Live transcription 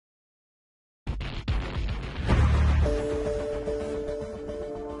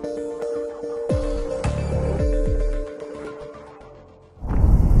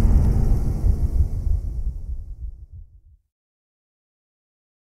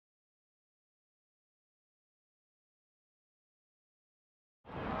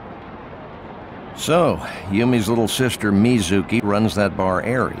So, Yumi's little sister Mizuki runs that bar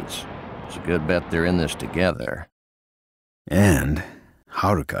Aries. It's a good bet they're in this together. And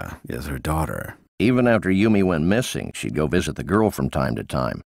Haruka is her daughter. Even after Yumi went missing, she'd go visit the girl from time to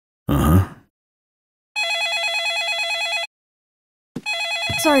time. Uh-huh.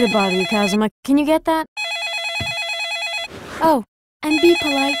 Sorry to bother you, Kazuma. Can you get that? Oh, and be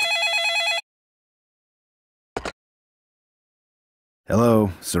polite.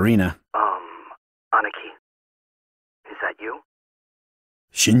 Hello, Serena. Aniki. Is that you?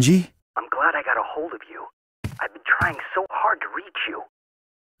 Shinji? I'm glad I got a hold of you. I've been trying so hard to reach you.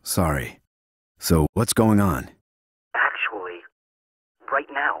 Sorry. So, what's going on? Actually, right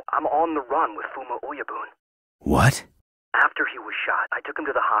now, I'm on the run with Fuma Oyabun. What? After he was shot, I took him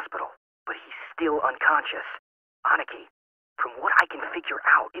to the hospital, but he's still unconscious. Aniki, from what I can figure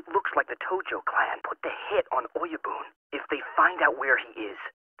out, it looks like the Tojo clan put the hit on Oyabun. If they find out where he is,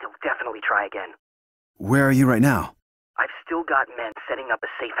 they'll definitely try again. Where are you right now? I've still got men setting up a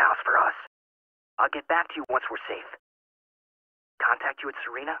safe house for us. I'll get back to you once we're safe. Contact you at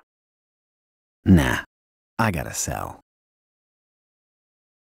Serena? Nah. I gotta sell.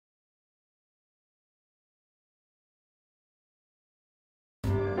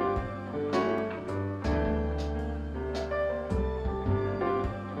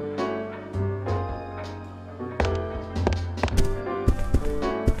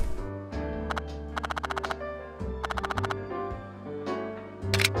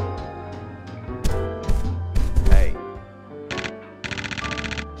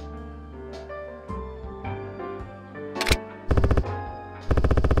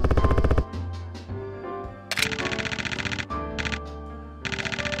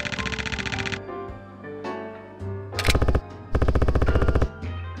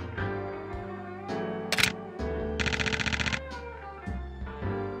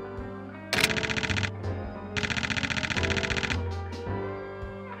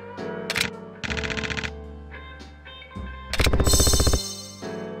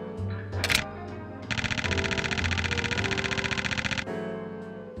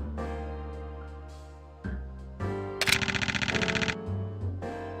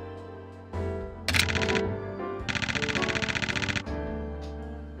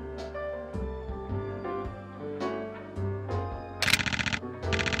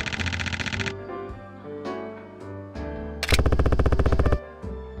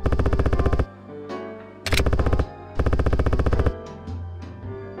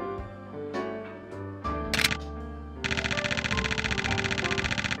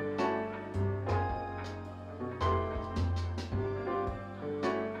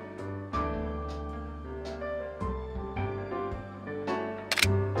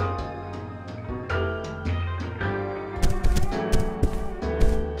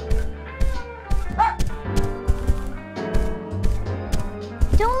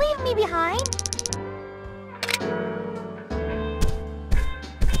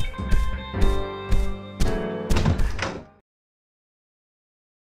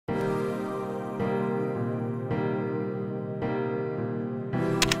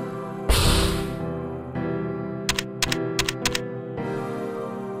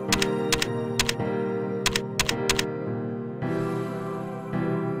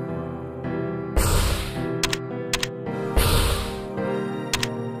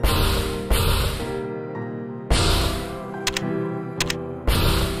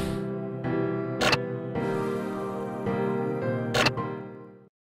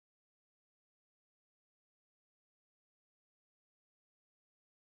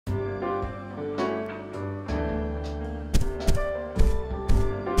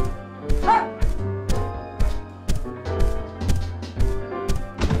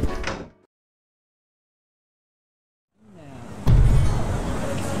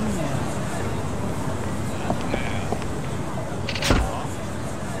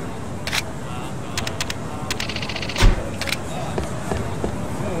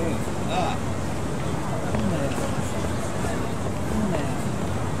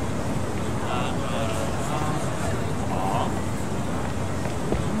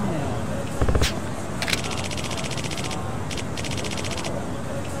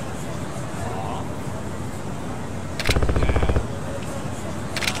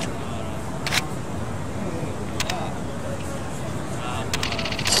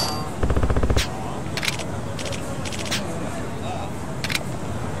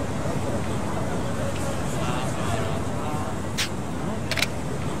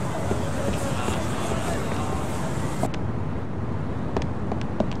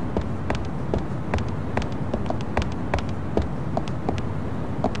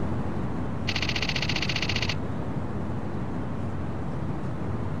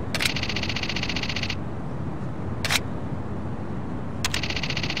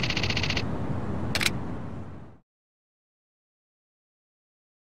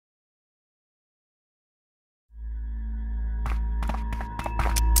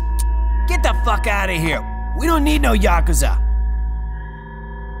 fuck out of here. We don't need no Yakuza.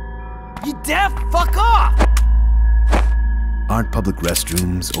 You deaf? Fuck off! Aren't public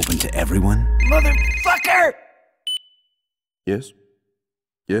restrooms open to everyone? Motherfucker! Yes?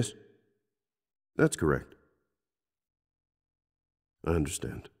 Yes? That's correct. I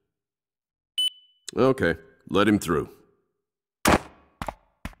understand. Okay, let him through.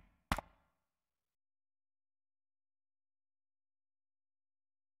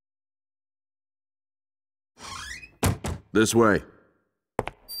 This way.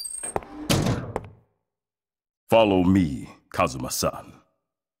 Follow me, Kazuma-san.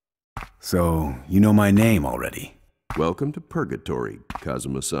 So, you know my name already. Welcome to Purgatory,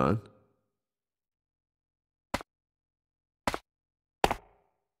 Kazuma-san.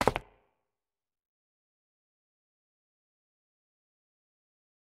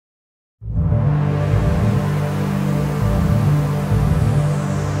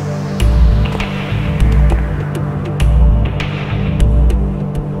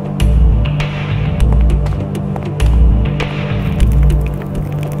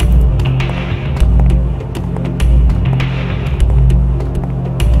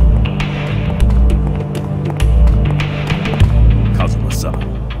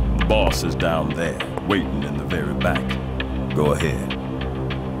 Is down there, waiting in the very back. Go ahead.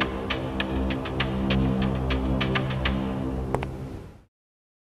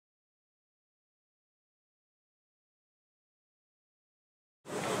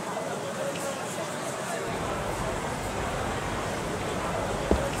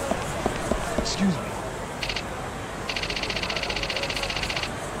 Excuse me.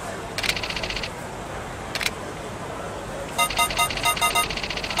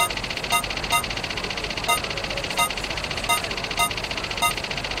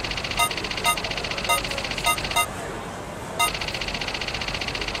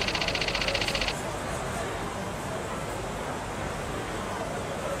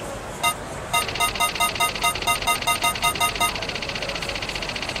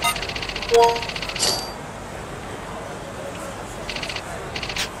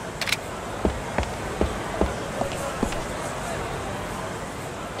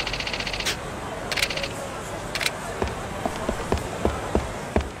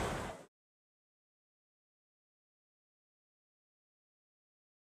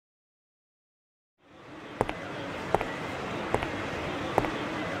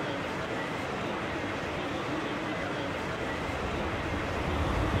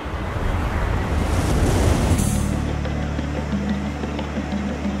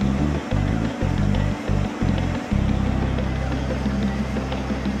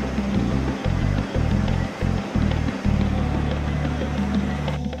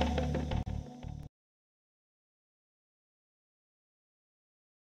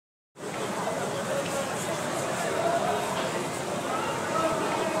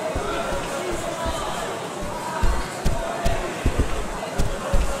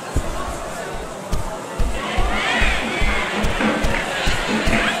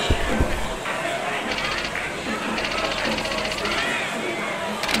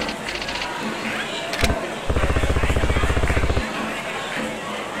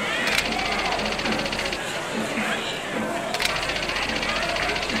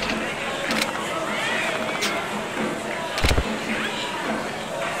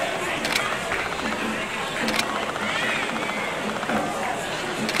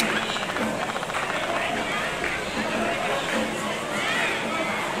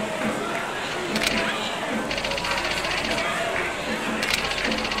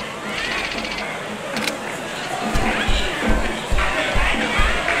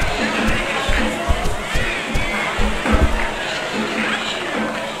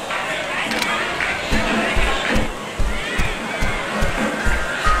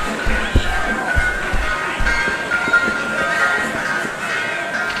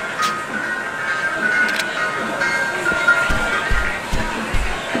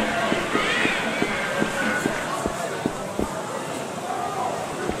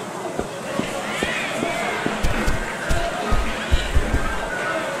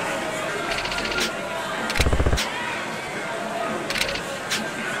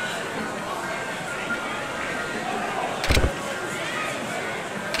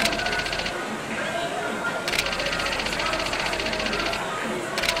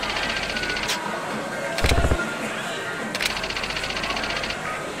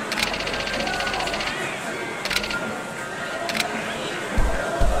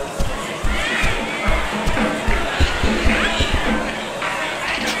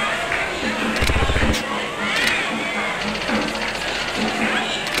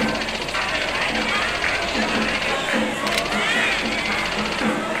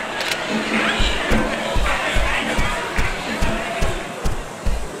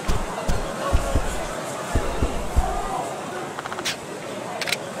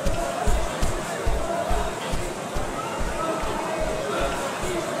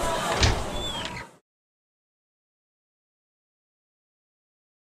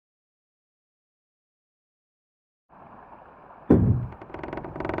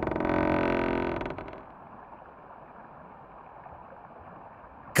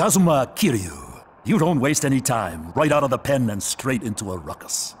 Kazuma Kiryu. You don't waste any time. Right out of the pen and straight into a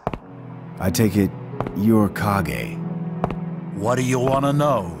ruckus. I take it you're Kage. What do you want to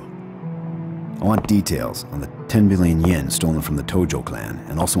know? I want details on the 10 billion yen stolen from the Tojo clan,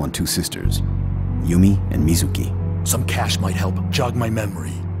 and also on two sisters, Yumi and Mizuki. Some cash might help jog my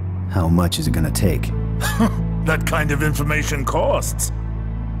memory. How much is it gonna take? That kind of information costs.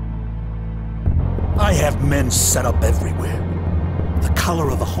 I have men set up everywhere. The color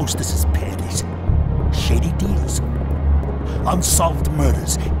of the hostess's panties. Shady deals. Unsolved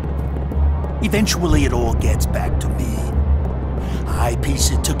murders. Eventually it all gets back to me. I piece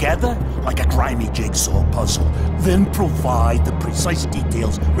it together like a grimy jigsaw puzzle, then provide the precise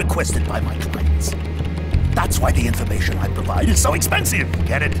details requested by my clients. That's why the information I provide is so expensive,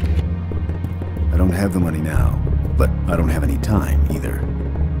 get it? I don't have the money now, but I don't have any time either.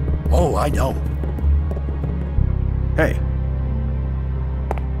 Oh, I know. Hey.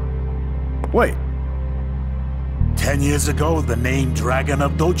 Wait. 10 years ago, the name Dragon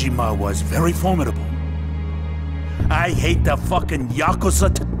of Dojima was very formidable. I hate the fucking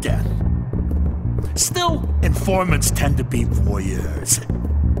Yakuza to death. Still, informants tend to be voyeurs.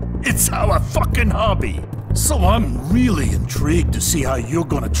 It's our fucking hobby. So I'm really intrigued to see how you're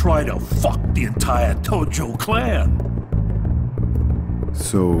gonna try to fuck the entire Tojo clan.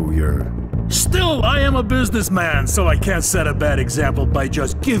 So you're... Still, I am a businessman, so I can't set a bad example by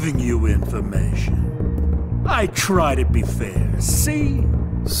just giving you information. I try to be fair, see?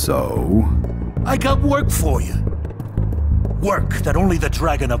 So? I got work for you. Work that only the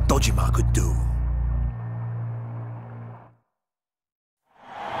Dragon of Dojima could do.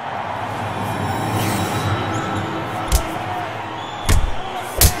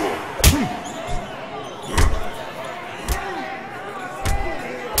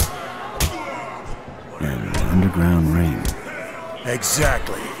 An underground ring.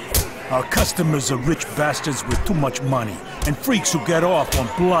 Exactly. Our customers are rich bastards with too much money, and freaks who get off on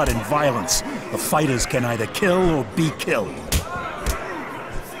blood and violence. The fighters can either kill or be killed.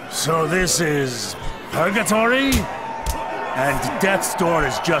 So this is purgatory? And death's door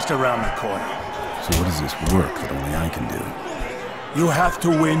is just around the corner. So what is this work that only I can do? You have to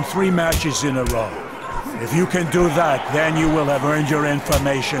win 3 matches in a row. If you can do that, then you will have earned your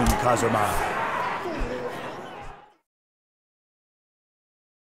information, Kazuma.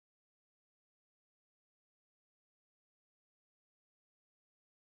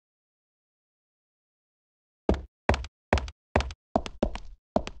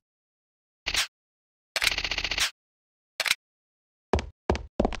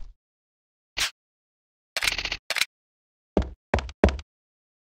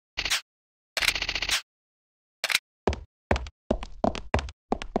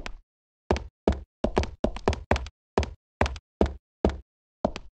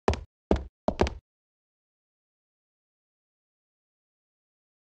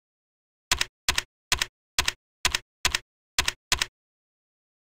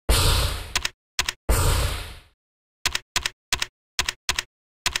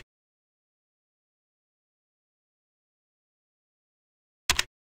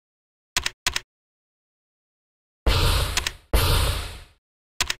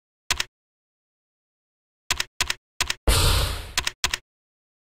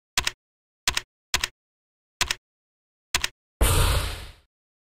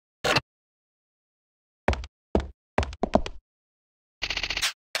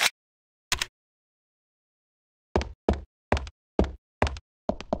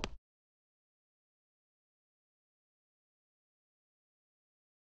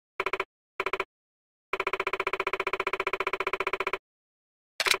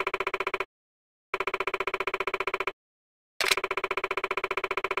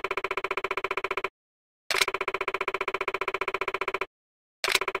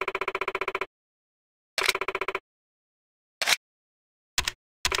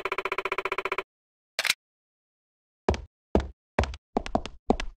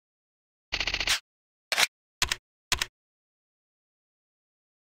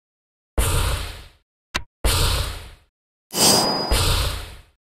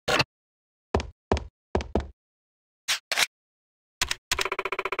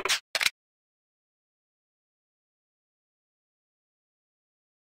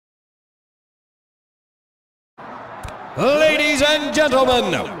 Ladies and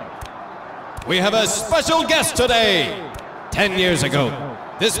gentlemen, we have a special guest today. 10 years ago,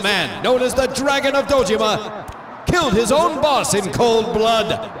 this man, known as the Dragon of Dojima, killed his own boss in cold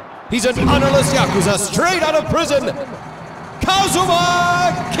blood. He's an honorless Yakuza straight out of prison,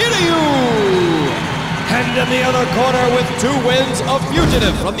 Kazuma Kiryu! And in the other corner with 2 wins, a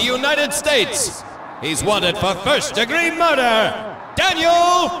fugitive from the United States. He's wanted for first-degree murder,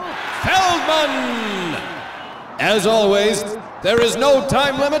 Daniel Feldman. As always, there is no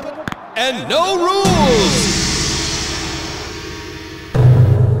time limit and no rules.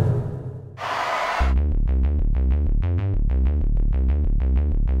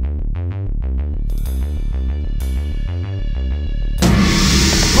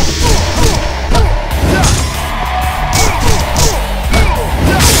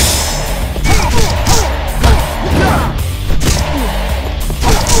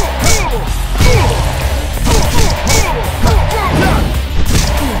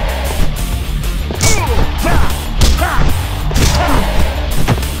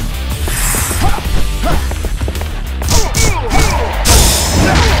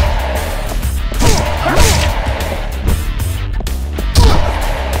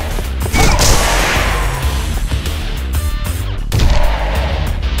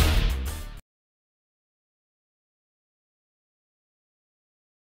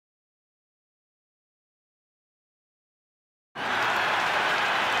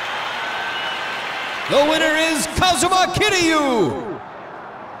 The winner is Kazuma Kiryu,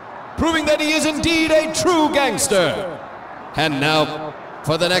 proving that he is indeed a true gangster. And now,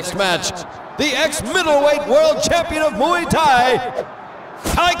 for the next match, the ex-middleweight world champion of Muay Thai,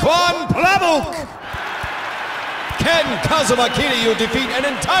 Taekwon Plamuk. Can Kazuma Kiryu defeat an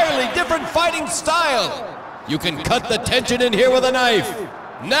entirely different fighting style? You can cut the tension in here with a knife.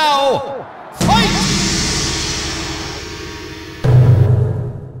 Now, fight!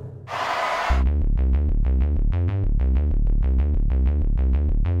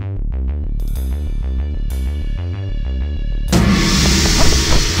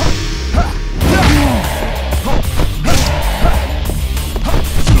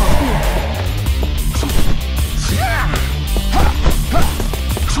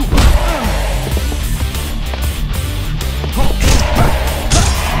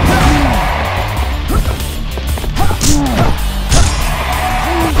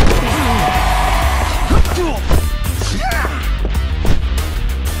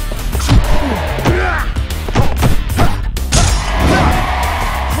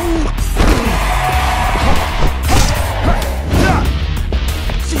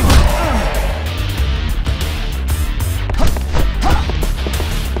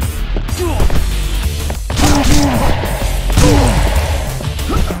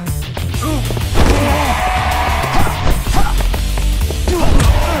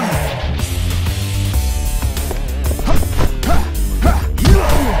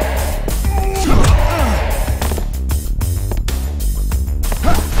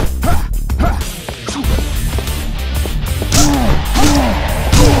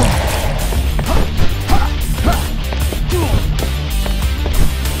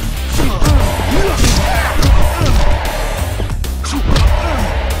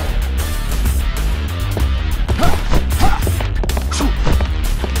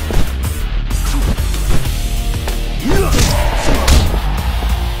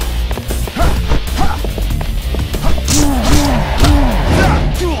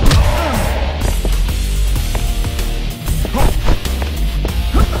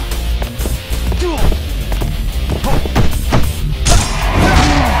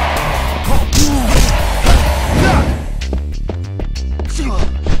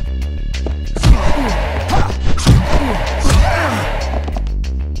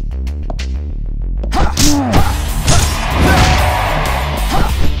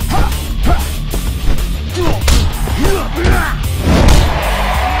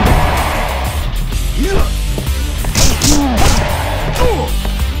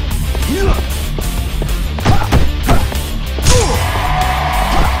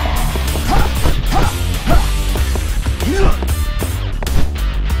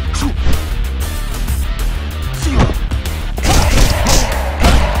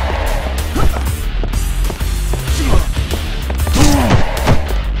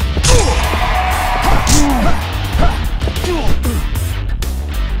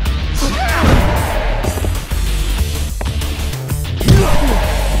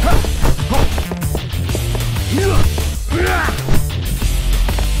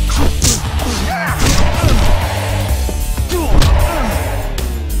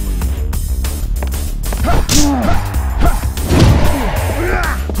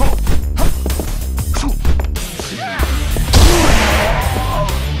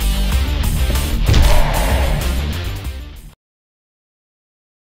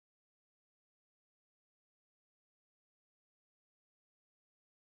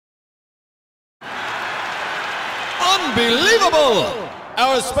 Unbelievable!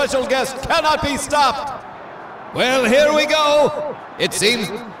 Our special guest cannot be stopped. Well, here we go. It seems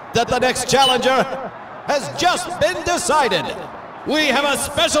that the next challenger has just been decided. We have a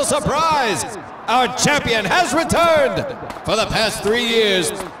special surprise. Our champion has returned. For the past 3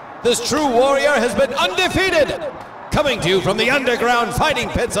 years, this true warrior has been undefeated. Coming to you from the underground fighting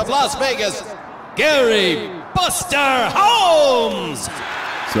pits of Las Vegas, Gary Buster Holmes!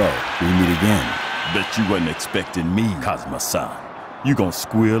 So, we meet again. Bet you wasn't expecting me, Kazuma-san. You gonna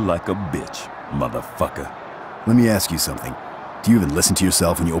squeal like a bitch, motherfucker. Let me ask you something. Do you even listen to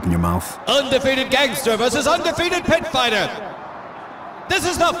yourself when you open your mouth? Undefeated gangster versus undefeated pit fighter. This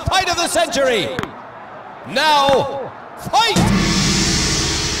is the fight of the century. Now, fight!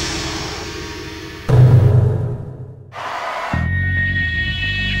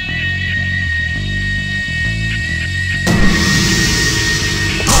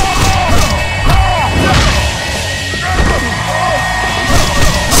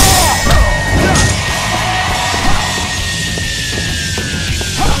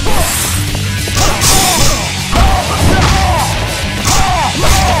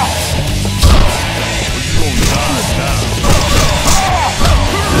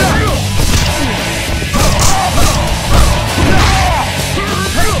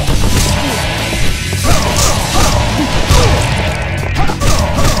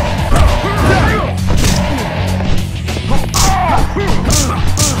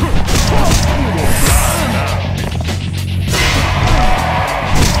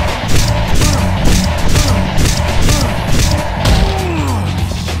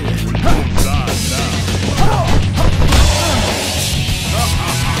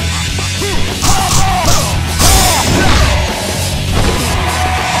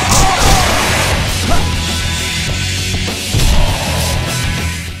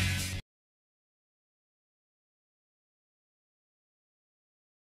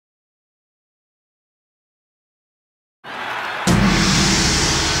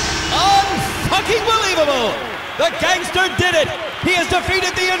 Unbelievable! The gangster did it! He has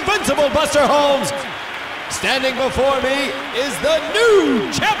defeated the invincible Buster Holmes! Standing before me is the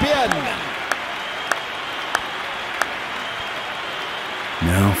new champion!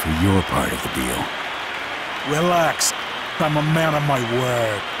 Now for your part of the deal. Relax. I'm a man of my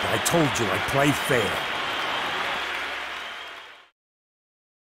word. I told you I'd play fair.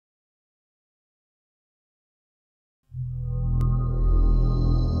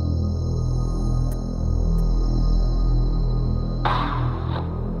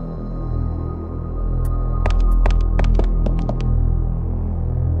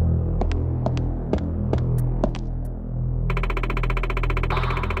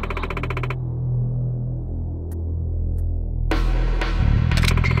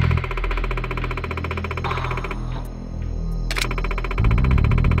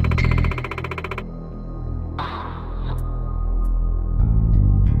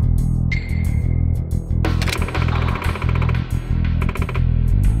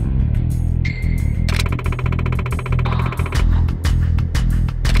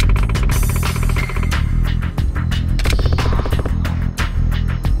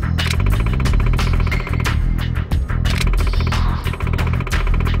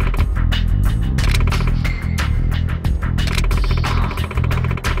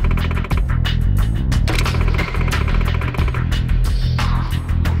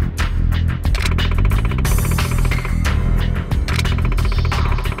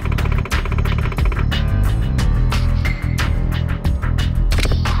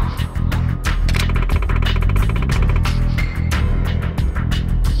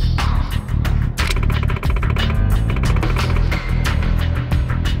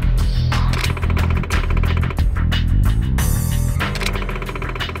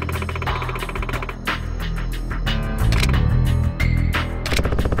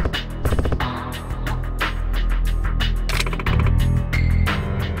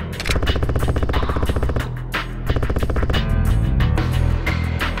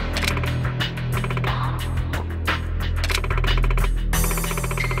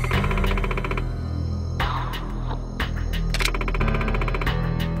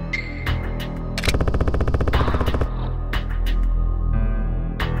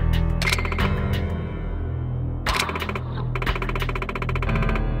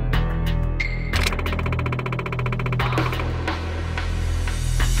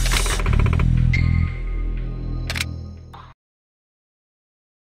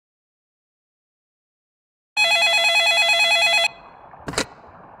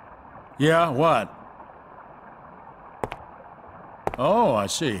 Yeah, what? Oh, I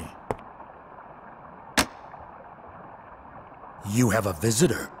see. You have a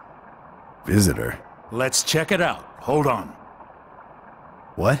visitor. Visitor? Let's check it out. Hold on.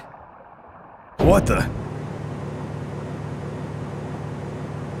 What? What the?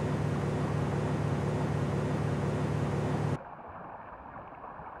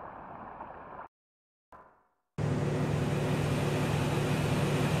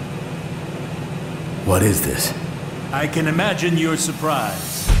 What is this? I can imagine your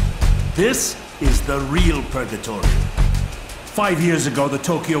surprise. This is the real purgatory. 5 years ago, the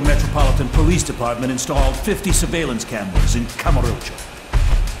Tokyo Metropolitan Police Department installed 50 surveillance cameras in Kamurocho.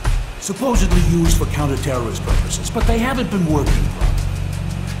 Supposedly used for counter-terrorist purposes, but they haven't been working properly.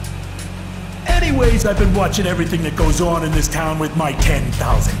 Anyways, I've been watching everything that goes on in this town with my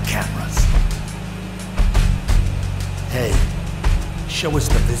 10,000 cameras. Hey, show us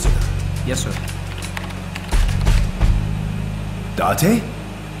the visitor. Yes, sir. Date?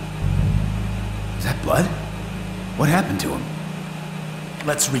 Is that blood? What happened to him?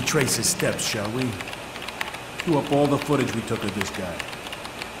 Let's retrace his steps, shall we? Cue up all the footage we took of this guy.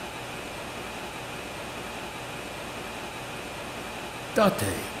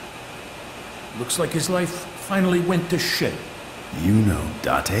 Date. Looks like his life finally went to shit. You know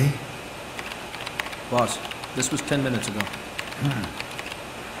Date? Boss, this was 10 minutes ago.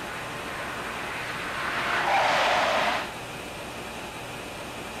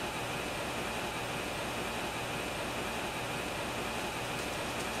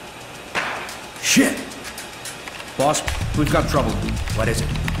 Shit! Boss, we've got trouble. What is it?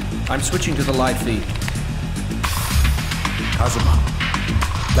 I'm switching to the live feed. Kazuma.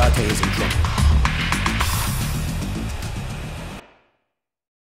 Date is in trouble.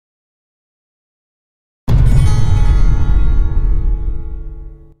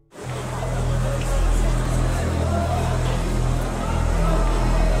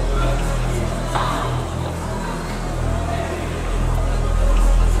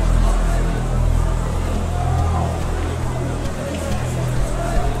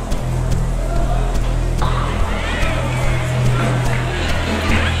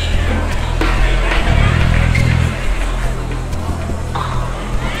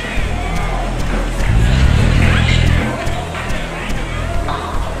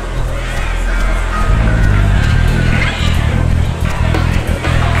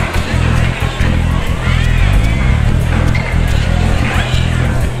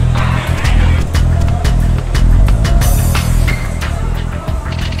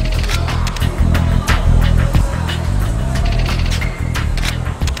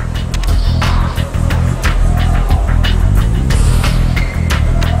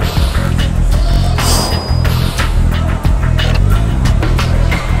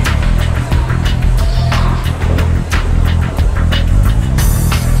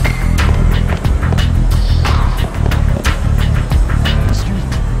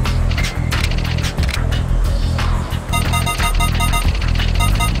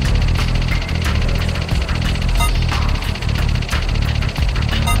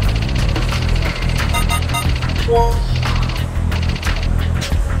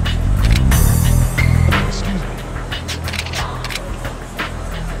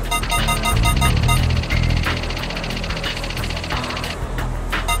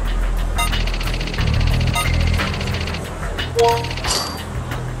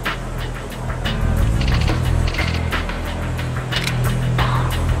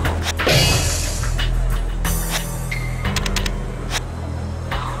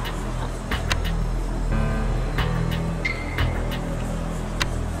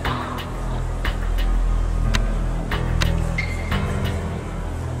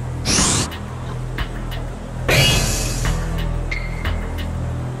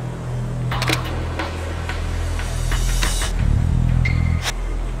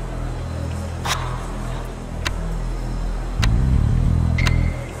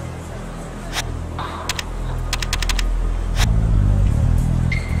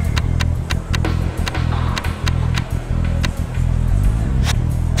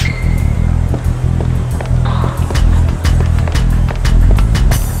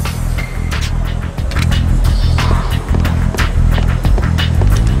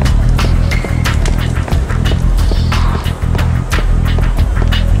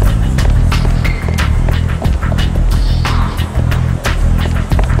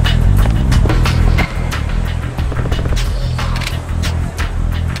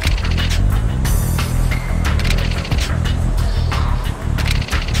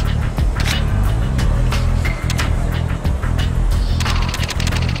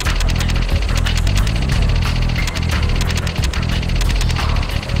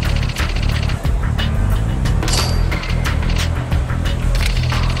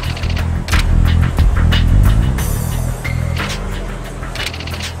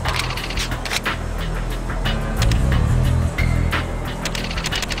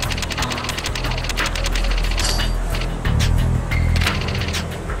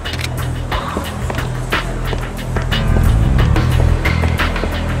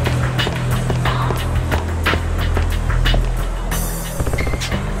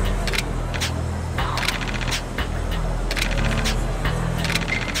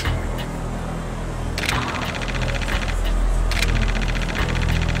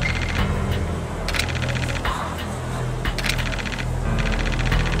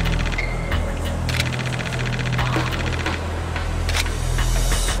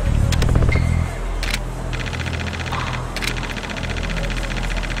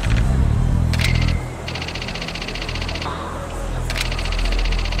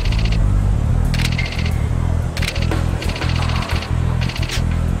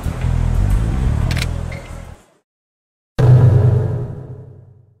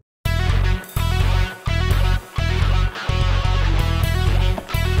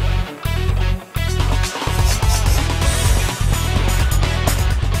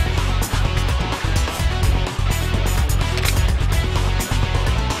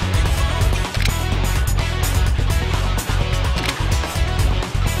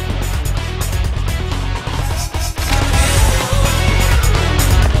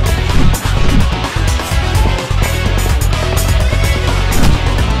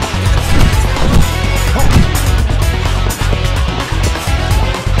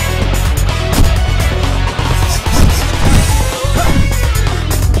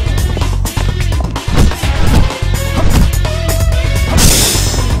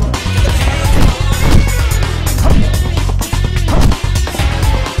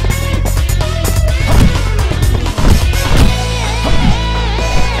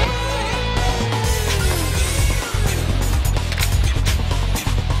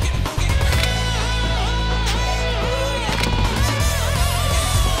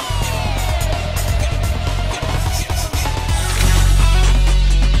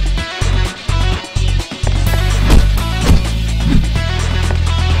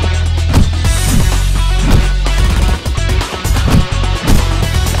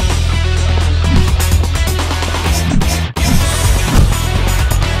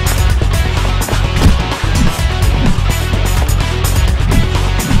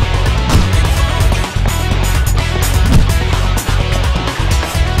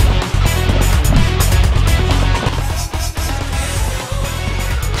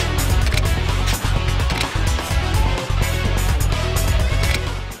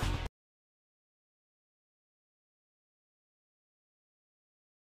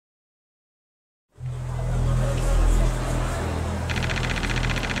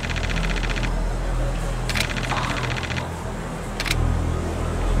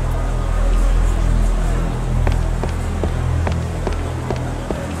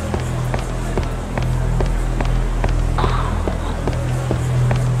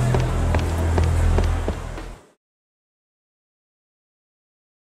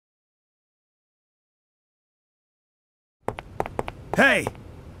 Hey!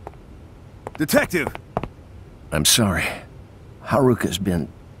 Detective! I'm sorry. Haruka's been...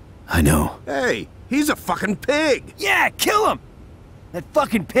 I know. Hey, he's a fucking pig! Yeah, kill him! That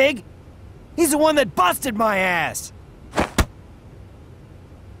fucking pig! He's the one that busted my ass!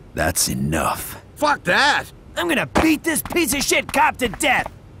 That's enough. Fuck that! I'm gonna beat this piece of shit cop to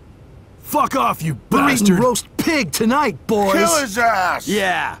death! Fuck off, you bastard! Roast pig tonight, boys! Kill his ass!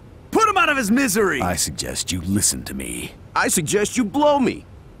 Yeah! Put him out of his misery! I suggest you listen to me. I suggest you blow me.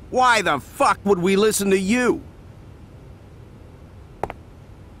 Why the fuck would we listen to you?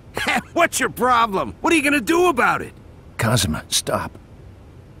 What's your problem? What are you gonna do about it? Kazuma, stop.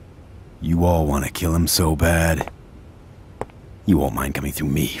 You all want to kill him so bad? You won't mind coming through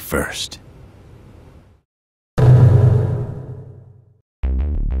me first.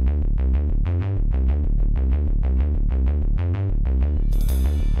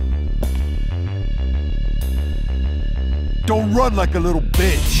 Don't run like a little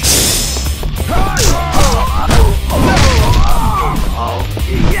bitch!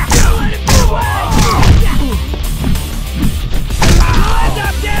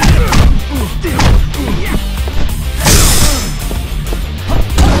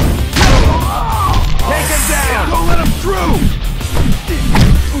 Take him down! Don't let him through!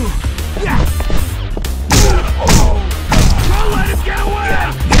 Don't let him get away!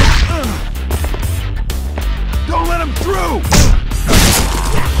 Don't let him through!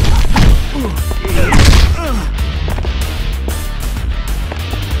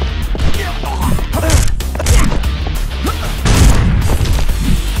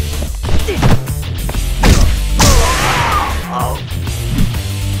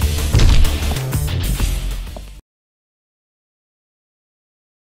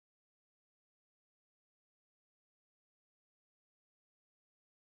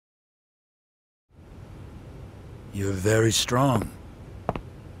 You're very strong.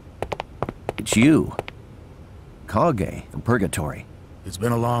 It's you. Kage from Purgatory. It's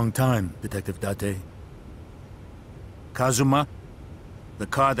been a long time, Detective Date. Kazuma, the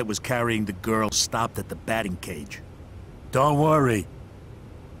car that was carrying the girl stopped at the batting cage. Don't worry.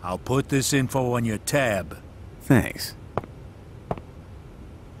 I'll put this info on your tab. Thanks.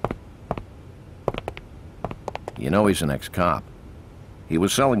 You know he's an ex-cop. He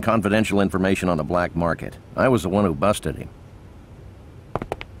was selling confidential information on the black market. I was the one who busted him.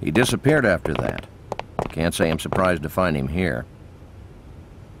 He disappeared after that. Can't say I'm surprised to find him here.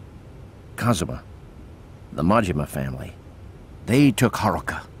 Kazuma, the Majima family, they took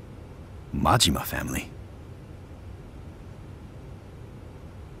Haruka. Majima family?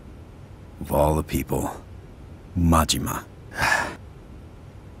 Of all the people, Majima.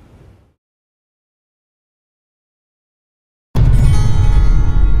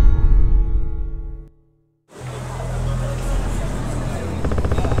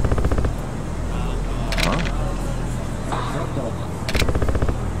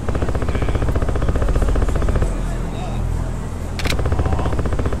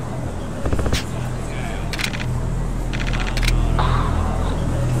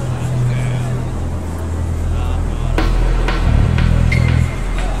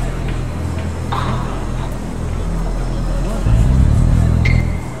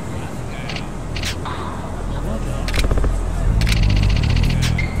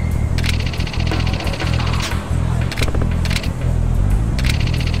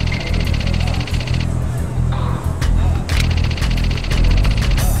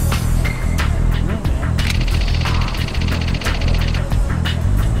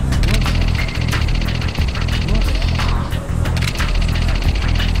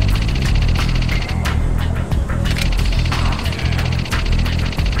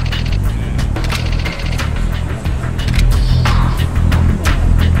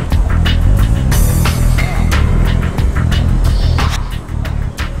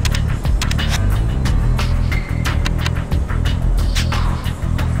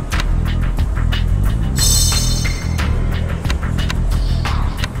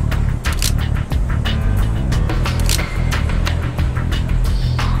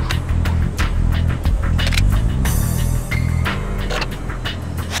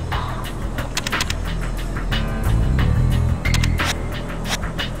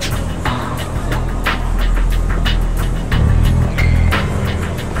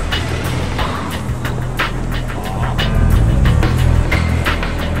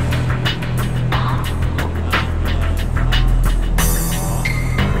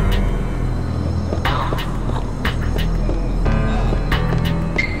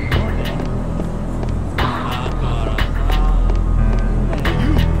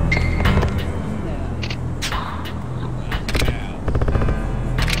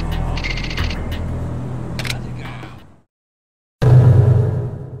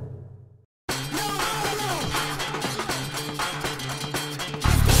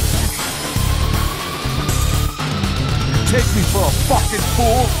 fucking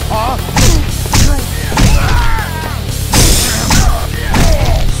fool, huh?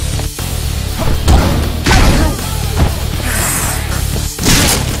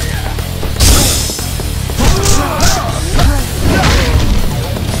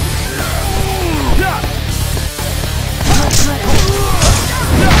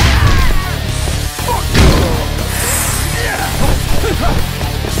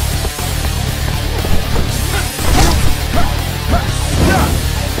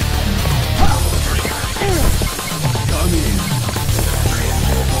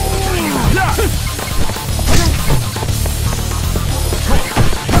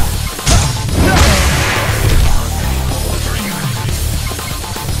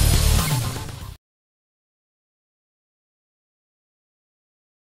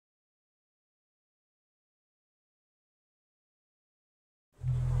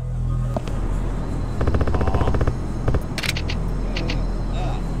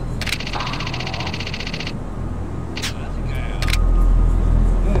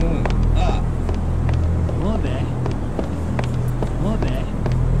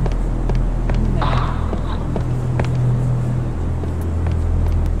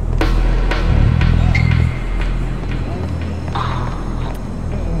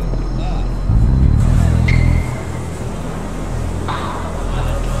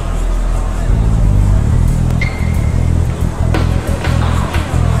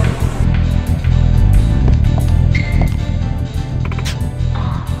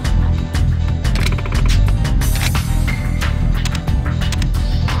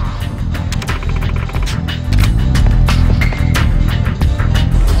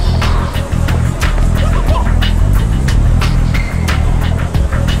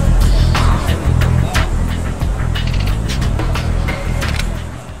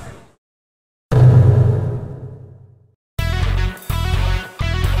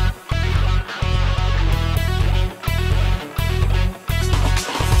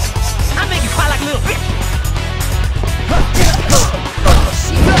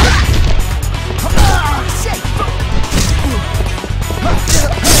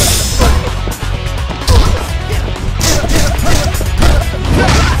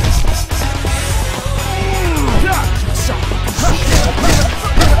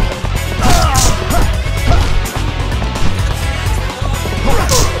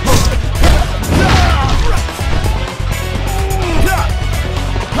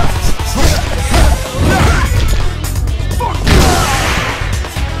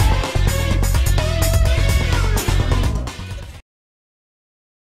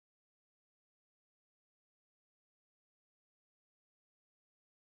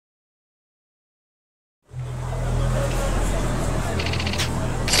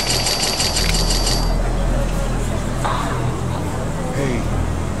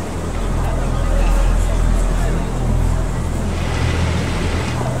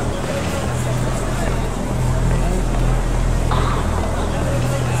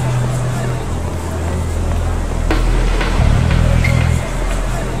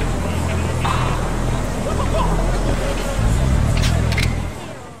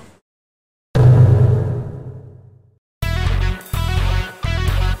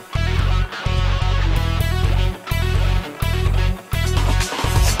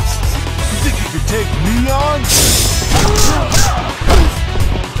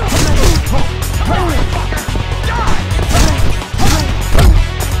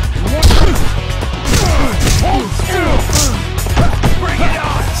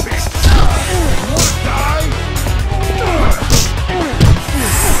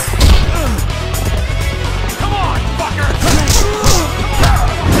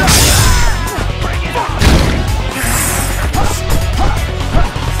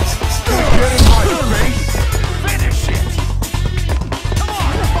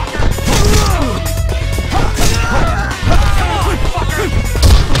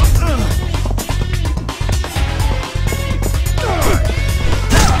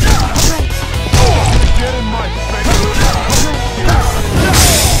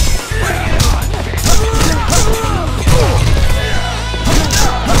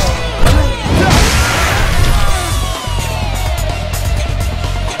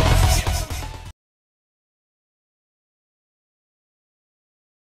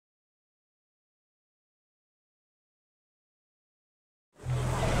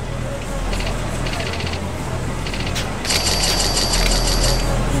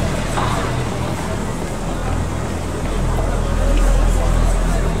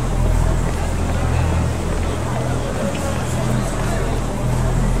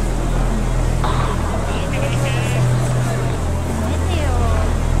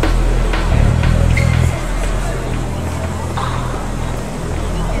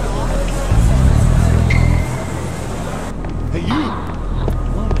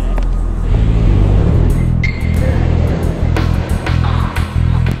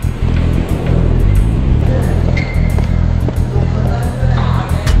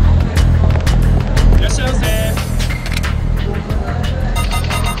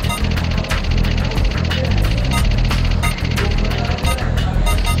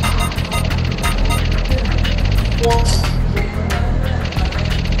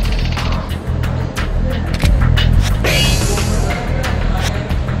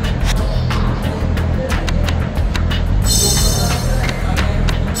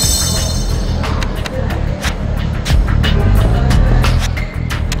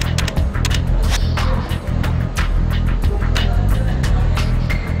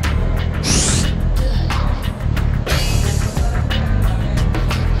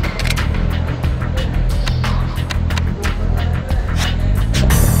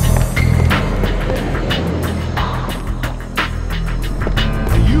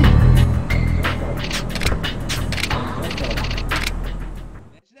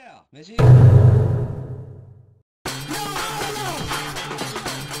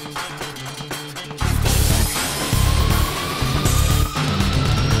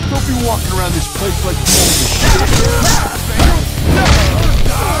 be walking around this place like shit.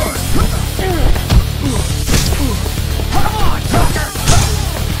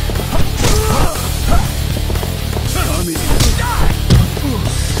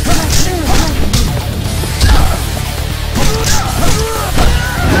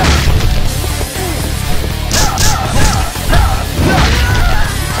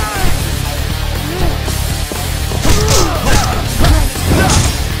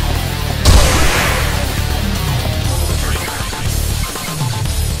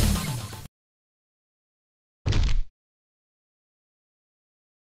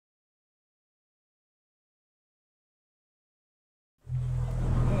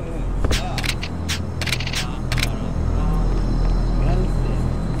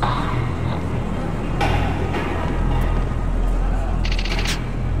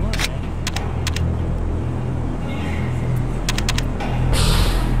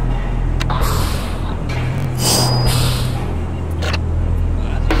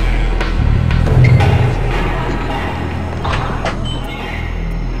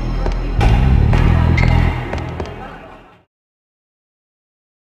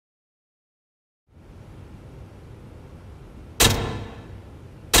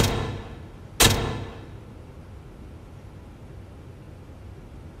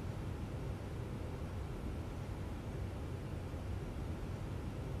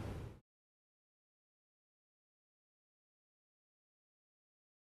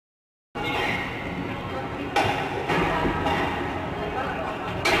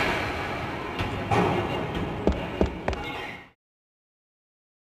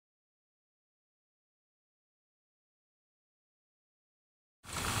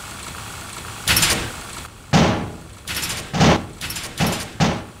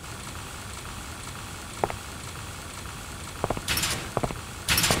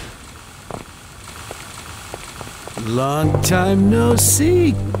 Long time no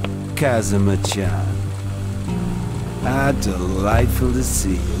see, Kazuma-chan. Ah, delightful to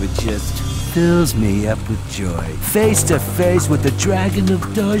see you. It just fills me up with joy. Face to face with the Dragon of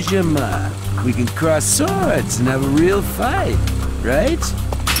Dojima. We can cross swords and have a real fight, right?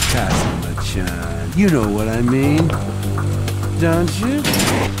 Kazuma-chan, you know what I mean, don't you?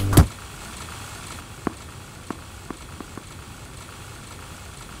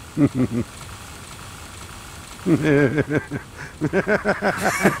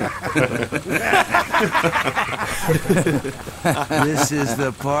 This is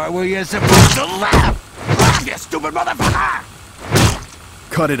the part where you're supposed to laugh! Laugh, you stupid motherfucker!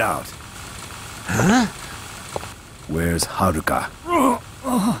 Cut it out. Huh? Where's Haruka?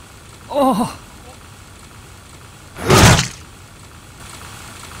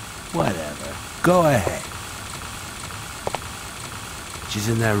 Whatever. Go ahead. She's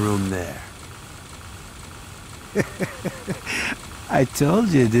in that room there. I told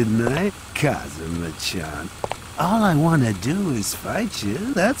you, didn't I? Kazuma-chan. All I want to do is fight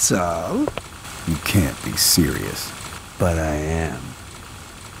you, that's all. You can't be serious. But I am.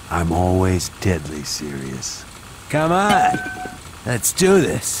 I'm always deadly serious. Come on! Let's do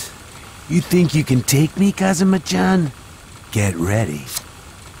this. You think you can take me, Kazuma-chan? Get ready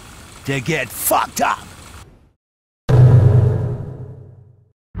to get fucked up!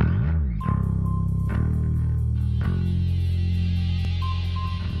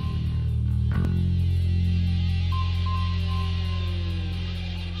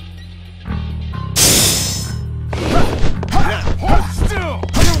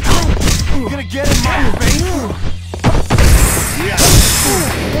 Gonna get in my face?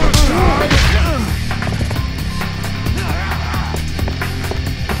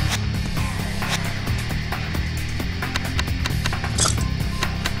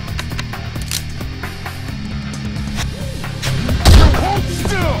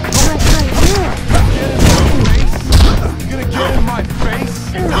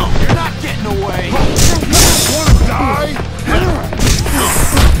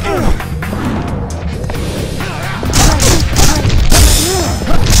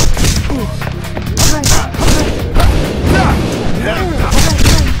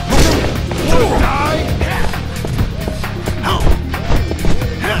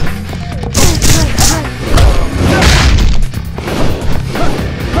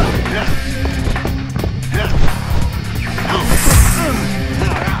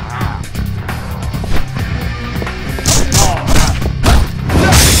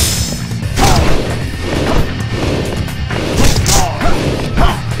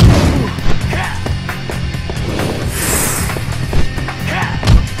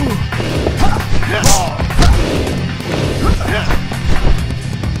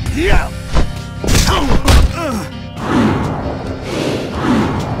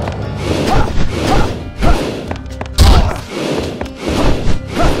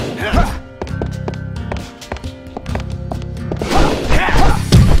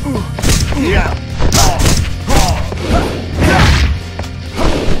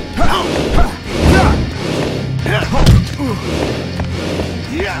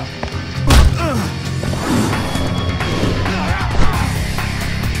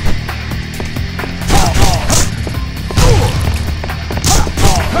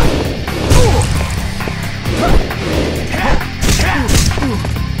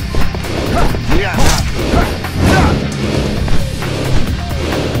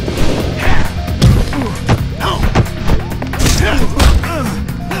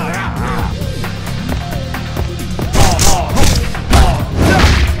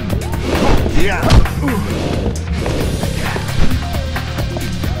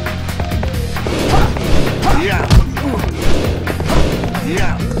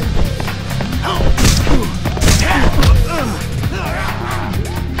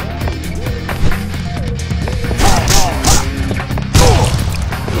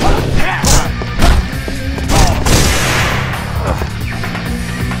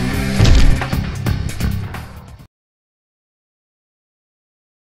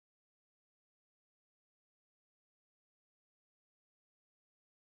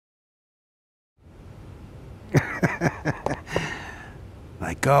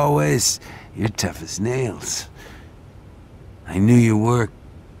 Like always, you're tough as nails. I knew you were,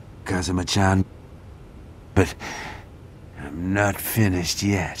 Kazuma-chan, but I'm not finished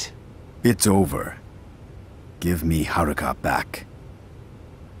yet. It's over. Give me Haruka back.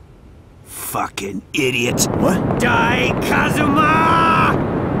 Fucking idiot! What? Die, Kazuma!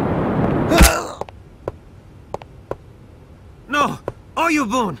 No!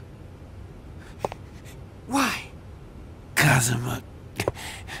 Oyubun! Why? Kazuma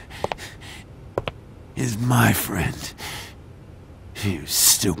is my friend. You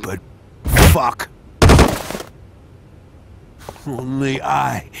stupid fuck. Only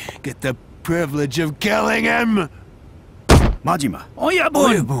I get the privilege of killing him. Majima.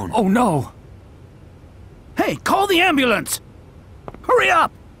 Oyabun! Oh no! Hey, call the ambulance! Hurry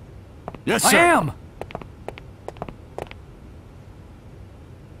up! Yes, I sir. am!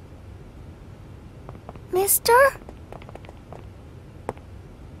 Mister?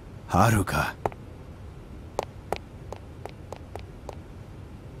 Haruka.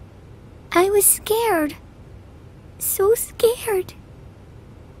 I was scared. So scared.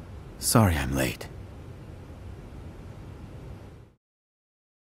 Sorry I'm late.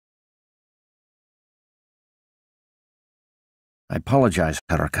 I apologize,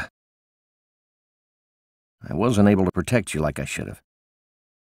 Haruka. I wasn't able to protect you like I should have.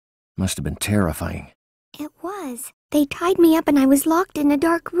 Must have been terrifying. It was. They tied me up and I was locked in a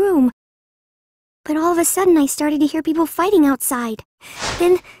dark room. But all of a sudden I started to hear people fighting outside.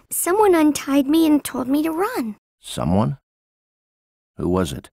 Then someone untied me and told me to run. Someone? Who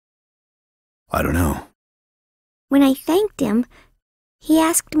was it? I don't know. When I thanked him, he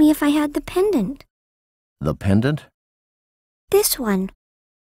asked me if I had the pendant. The pendant? This one.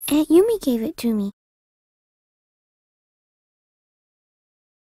 Aunt Yumi gave it to me.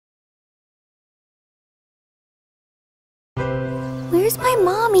 Where's my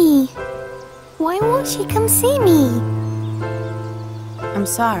mommy? Why won't she come see me? I'm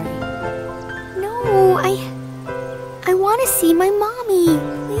sorry. No, I want to see my mommy.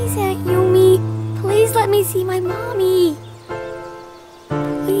 Please, Aunt Yumi. Please let me see my mommy.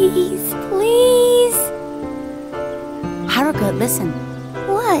 Please, please. Haruka, listen.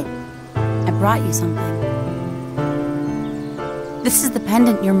 What? I brought you something. This is the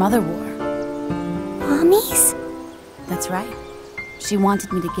pendant your mother wore. Mommy's? That's right. She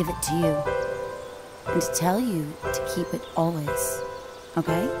wanted me to give it to you. And to tell you to keep it always.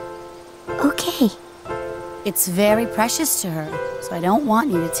 Okay? Okay. It's very precious to her, so I don't want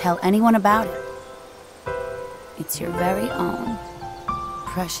you to tell anyone about it. It's your very own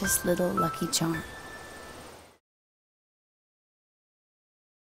precious little lucky charm.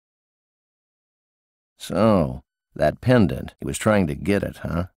 So, that pendant, he was trying to get it,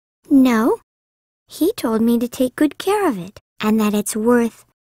 huh? No. He told me to take good care of it, and that it's worth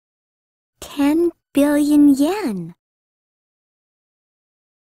 10 billion yen.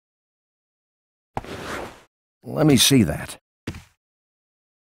 Let me see that.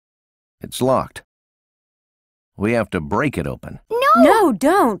 It's locked. We have to break it open. No! No,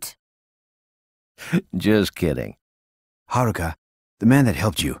 don't! Just kidding. Haruka, the man that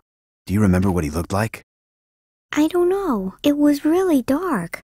helped you, do you remember what he looked like? I don't know. It was really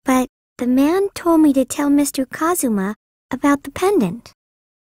dark, but the man told me to tell Mr. Kazuma about the pendant.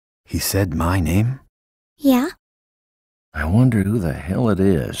 He said my name? Yeah? I wonder who the hell it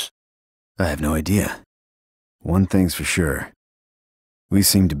is. I have no idea. One thing's for sure. We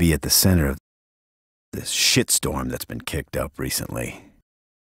seem to be at the center of this shitstorm that's been kicked up recently.